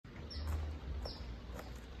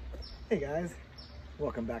Hey guys,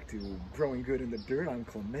 welcome back to Growing Good in the Dirt. I'm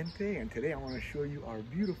Clemente, and today I want to show you our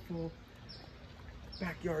beautiful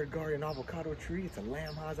backyard garden avocado tree. It's a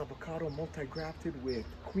Lamb Haas avocado multi-grafted with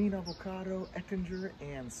Queen Avocado, Ettinger,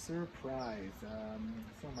 and Surprise.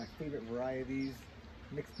 Some of my favorite varieties,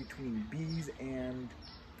 mixed between B's and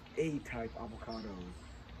A-type avocados.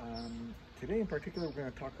 Today in particular, we're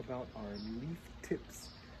going to talk about our leaf tips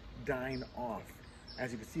dying off.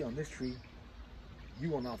 As you can see on this tree, you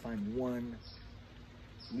will not find one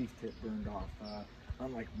leaf tip burned off.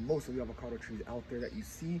 Unlike most of the avocado trees out there that you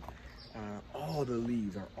see, all the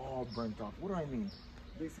leaves are all burnt off. What do I mean?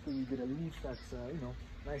 Basically, you get a leaf that's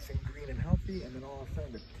nice and green and healthy, and then all of a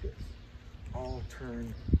sudden the tips all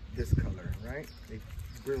turn this color, right? They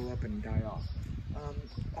brittle up and die off.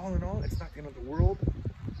 All in all, it's not the end of the world.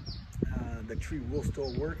 The tree will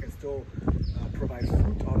still work and still provide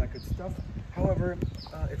fruit, all that good stuff. However,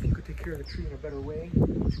 if you could take care of the tree in a better way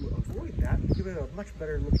to avoid that, give it a much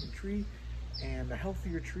better looking tree and a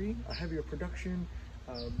healthier tree, a heavier production,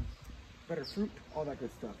 better fruit, all that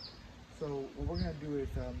good stuff. So what we're going to do is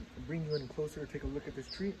bring you in closer to take a look at this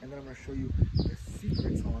tree, and then I'm going to show you the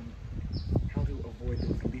secrets on how to avoid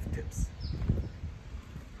those leaf tips.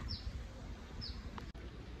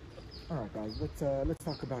 All right, guys, let's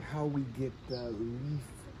talk about how we get leaf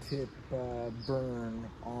tip burn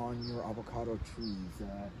on your avocado trees.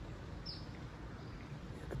 There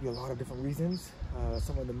could be a lot of different reasons.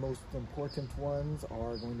 Some of the most important ones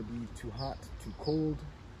are going to be too hot, too cold,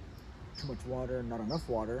 too much water, not enough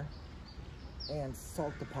water, and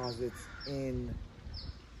salt deposits in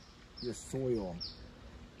your soil.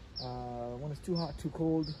 When it's too hot, too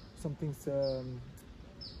cold, some things to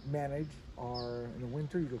manage are in the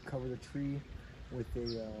winter, you could cover the tree with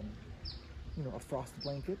a frost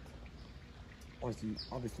blanket.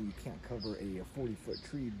 Obviously you can't cover a 40-foot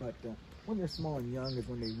tree, but when they're small and young is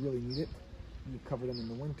when they really need it. You cover them in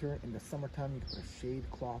the winter. In the summertime, you can put a shade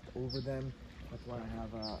cloth over them. That's why I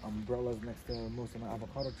have umbrellas next to most of my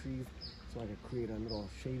avocado trees, so I could create a little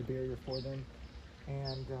shade barrier for them.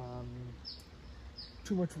 And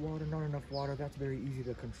too much water, not enough water, that's very easy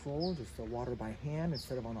to control. Just water by hand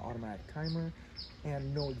instead of on an automatic timer,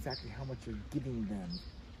 and know exactly how much you're giving them.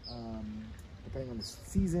 Depending on the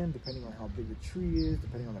season, depending on how big the tree is,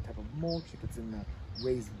 depending on the type of mulch, if it's in a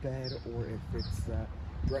raised bed or if it's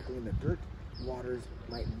directly in the dirt, waters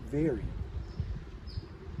might vary.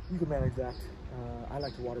 You can manage that. I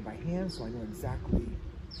like to water by hand, so I know exactly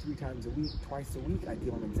 3 times a week, twice a week, I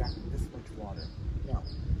give them exactly this much water. Now,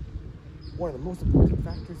 one of the most important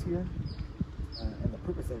factors here, and the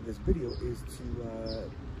purpose of this video, is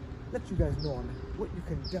to let you guys know on what you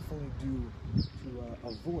can definitely do to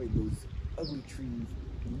avoid those ugly trees,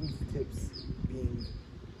 leaf tips being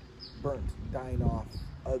burnt, dying off,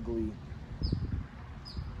 ugly.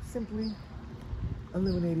 Simply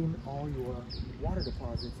eliminating all your water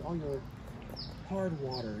deposits, all your hard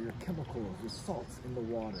water, your chemicals, your salts in the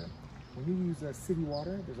water. When you use city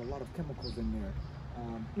water, there's a lot of chemicals in there.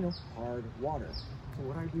 Hard water. So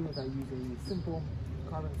what I do is I use a simple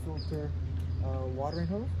carbon filter watering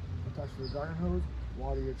hose, attach to your garden hose,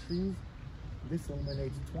 water your trees. This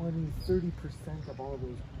eliminates 20-30% of all of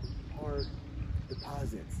those hard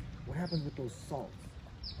deposits. What happens with those salts?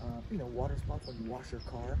 Water spots when you wash your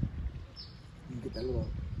car, you get that little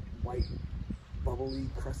white, bubbly,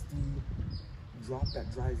 crusty drop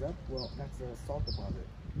that dries up. Well, that's a salt deposit.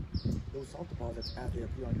 Those salt deposits, as they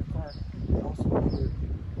appear on your car, they also appear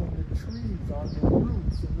in the trees, on the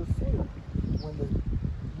roots, in the soil. When the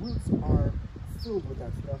roots are filled with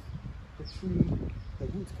that stuff, the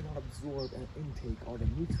roots cannot absorb and intake all the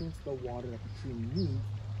nutrients, the water that the tree needs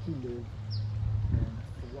to live and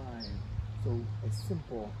thrive. So a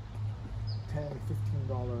simple $10,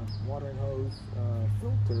 $15 watering hose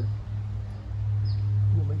filter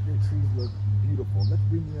will make your trees look beautiful. Let's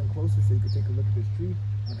bring you in closer so you can take a look at this tree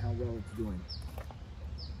and how well it's doing.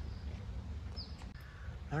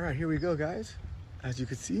 All right, here we go, guys. As you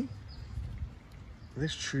can see,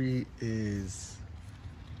 this tree is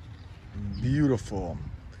beautiful.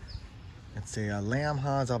 It's a Lamb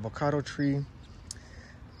Haas avocado tree.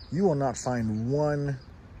 You will not find one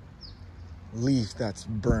leaf that's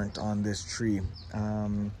burnt on this tree.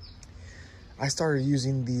 I started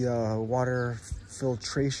using the water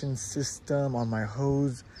filtration system on my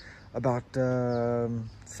hose about 8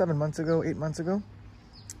 months ago.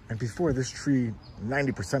 And before this tree,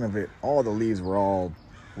 90% of it, all the leaves were all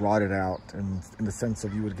rotted out, and in the sense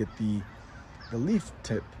of you would get the leaf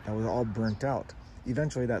tip that was all burnt out.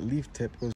 Eventually that leaf tip goes